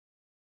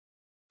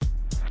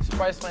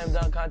Sprite Slam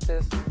Dunk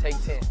Contest, take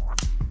 10.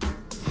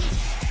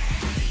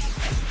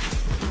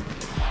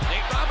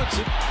 Nate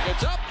Robinson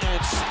gets up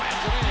and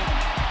slams it in.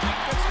 And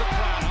gets the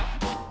crowd up.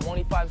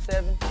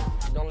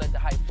 25-7, don't let the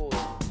hype fool you.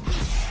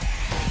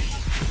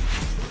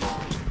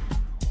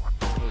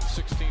 With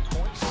 16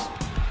 points,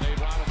 Nate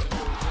Robinson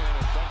goes in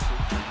and dunks it.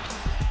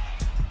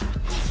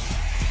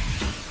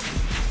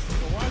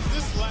 Well, watch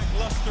this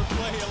lackluster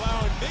play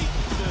allowing Nate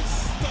to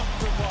stuff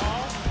the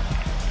ball.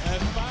 At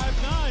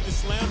 5'9", the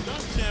slam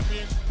dunk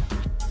champion.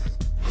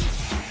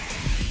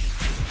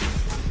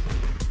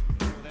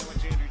 That went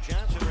to Andrew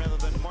Johnson rather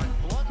than Mark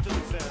Blunt to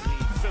defend the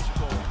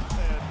physical.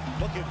 And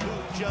look at who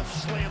just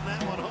slammed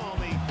that one home.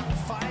 The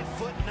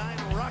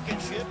 5'9" rocket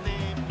ship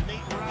named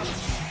Nate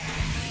Robinson.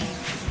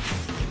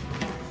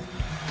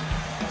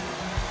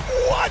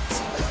 What?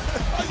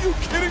 Are you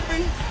kidding me?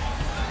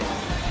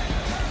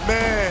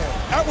 Man,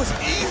 that was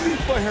easy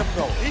for him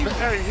though. He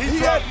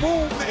had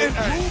room to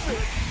improve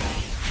it.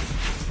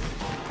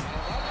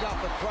 Got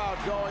the crowd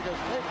going as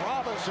Nate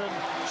Robinson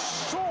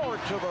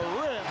soared to the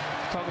rim.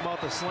 Talking about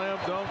the slam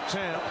dunk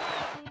champ.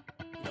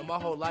 You know, my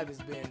whole life has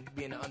been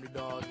being an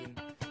underdog and,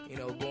 you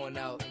know, going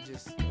out and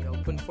just, you know,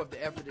 putting forth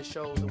the effort to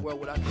show the world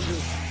what I can do.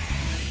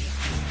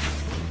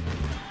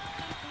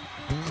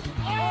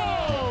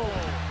 Oh!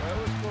 That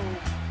was cool.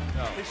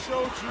 No. It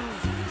showed you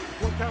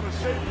what kind of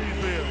shape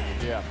he's in.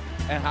 Yeah,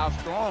 and how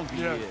strong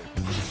he is.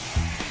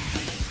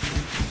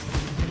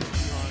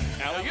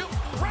 Alley-oop.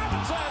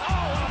 Robinson.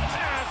 Oh, what a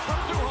pass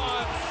from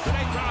Duhon to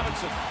Nate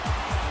Robinson.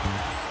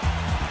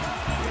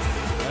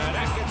 And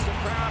that gets the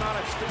crowd on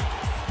its feet.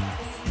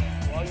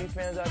 For all you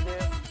fans out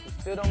there who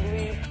still don't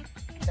believe,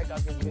 check out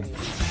this video.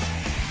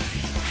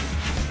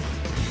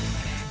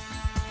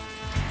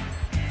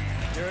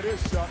 There it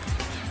is, Chuck.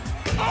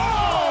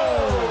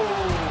 Oh!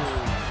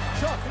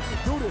 Chuck, we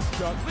can do this,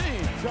 Chuck.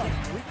 Chuck,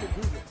 we can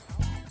do this.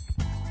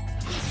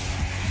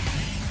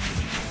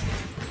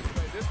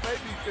 This may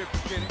be 50,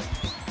 Kenny.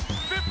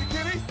 50,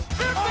 Kenny.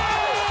 50!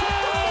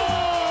 Oh!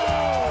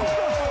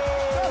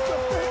 That's a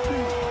 50.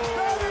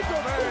 That is a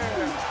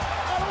 50.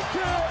 I don't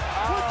care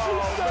what you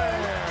say.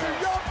 The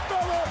young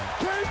fella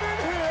came in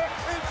here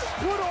and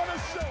put on a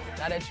show.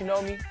 Now that you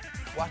know me,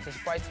 watch the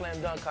Sprite Slam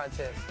Dunk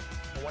Contest.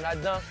 And when I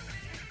dunk,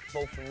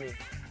 vote for me.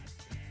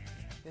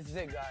 This is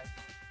it, guys.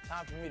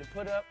 Time for me to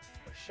put up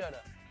or shut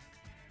up.